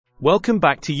Welcome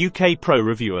back to UK Pro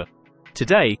Reviewer.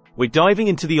 Today, we're diving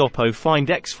into the Oppo Find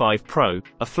X5 Pro,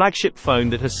 a flagship phone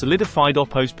that has solidified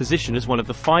Oppo's position as one of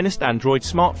the finest Android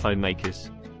smartphone makers.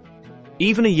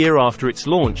 Even a year after its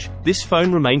launch, this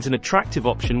phone remains an attractive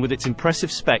option with its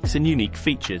impressive specs and unique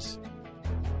features.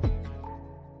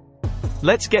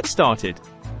 Let's get started.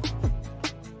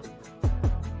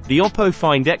 The Oppo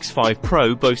Find X5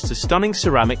 Pro boasts a stunning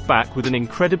ceramic back with an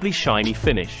incredibly shiny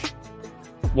finish.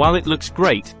 While it looks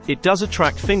great, it does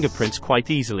attract fingerprints quite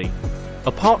easily.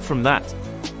 Apart from that,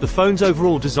 the phone's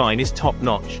overall design is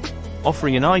top-notch,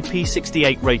 offering an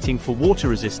IP68 rating for water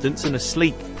resistance and a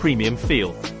sleek, premium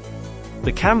feel.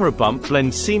 The camera bump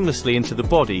blends seamlessly into the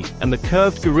body, and the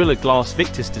curved Gorilla Glass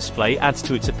Victus display adds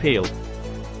to its appeal.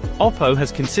 Oppo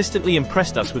has consistently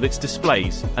impressed us with its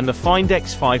displays, and the Find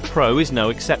X5 Pro is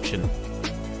no exception.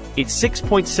 Its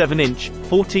 6.7-inch,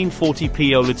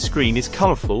 1440p OLED screen is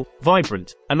colorful,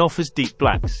 vibrant, and offers deep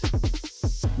blacks.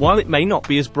 While it may not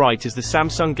be as bright as the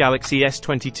Samsung Galaxy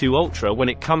S22 Ultra when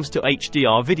it comes to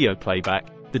HDR video playback,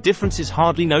 the difference is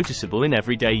hardly noticeable in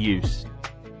everyday use.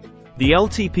 The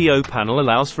LTPO panel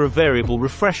allows for a variable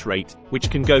refresh rate, which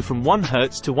can go from 1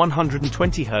 Hz to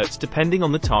 120 Hz depending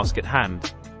on the task at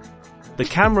hand. The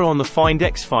camera on the Find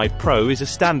X5 Pro is a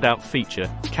standout feature,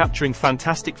 capturing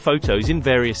fantastic photos in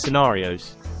various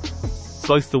scenarios.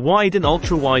 Both the wide and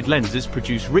ultra-wide lenses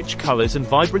produce rich colors and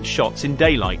vibrant shots in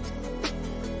daylight.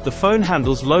 The phone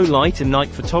handles low light and night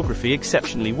photography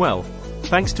exceptionally well,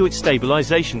 thanks to its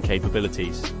stabilization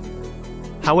capabilities.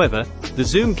 However, the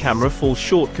zoom camera falls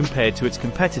short compared to its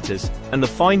competitors, and the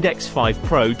Find X5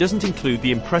 Pro doesn't include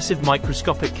the impressive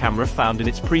microscopic camera found in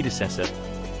its predecessor.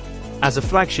 As a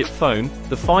flagship phone,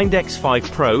 the Find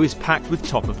X5 Pro is packed with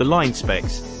top-of-the-line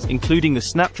specs, including the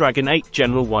Snapdragon 8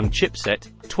 Gen 1 chipset,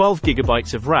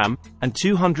 12GB of RAM, and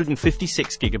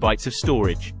 256GB of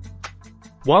storage.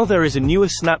 While there is a newer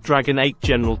Snapdragon 8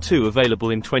 Gen 2 available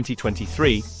in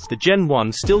 2023, the Gen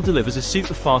 1 still delivers a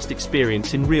super-fast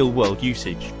experience in real-world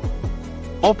usage.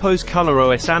 Oppo's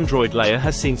ColorOS Android layer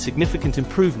has seen significant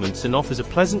improvements and offers a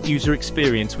pleasant user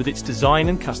experience with its design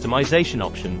and customization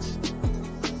options.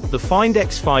 The Find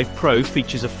X5 Pro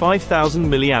features a 5000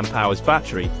 mAh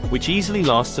battery, which easily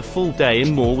lasts a full day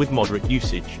and more with moderate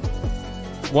usage.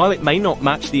 While it may not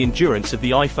match the endurance of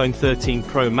the iPhone 13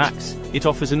 Pro Max, it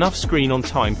offers enough screen-on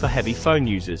time for heavy phone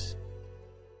users.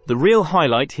 The real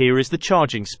highlight here is the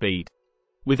charging speed.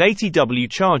 With 80W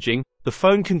charging, the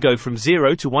phone can go from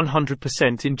 0 to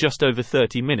 100% in just over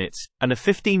 30 minutes, and a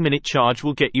 15-minute charge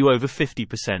will get you over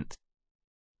 50%.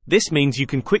 This means you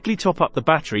can quickly top up the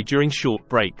battery during short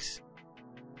breaks.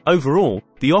 Overall,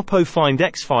 the Oppo Find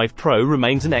X5 Pro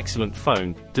remains an excellent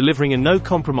phone, delivering a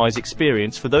no-compromise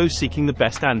experience for those seeking the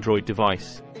best Android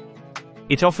device.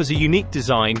 It offers a unique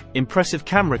design, impressive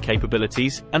camera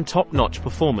capabilities, and top-notch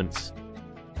performance.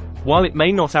 While it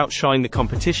may not outshine the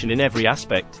competition in every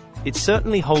aspect, it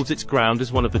certainly holds its ground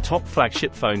as one of the top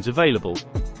flagship phones available.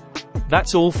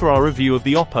 That's all for our review of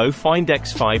the Oppo Find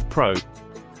X5 Pro.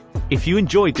 If you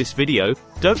enjoyed this video,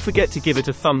 don't forget to give it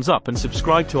a thumbs up and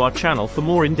subscribe to our channel for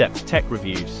more in-depth tech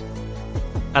reviews.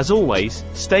 As always,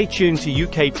 stay tuned to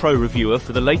UK Pro Reviewer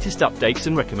for the latest updates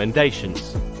and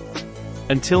recommendations.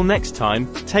 Until next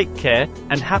time, take care,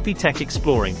 and happy tech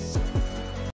exploring!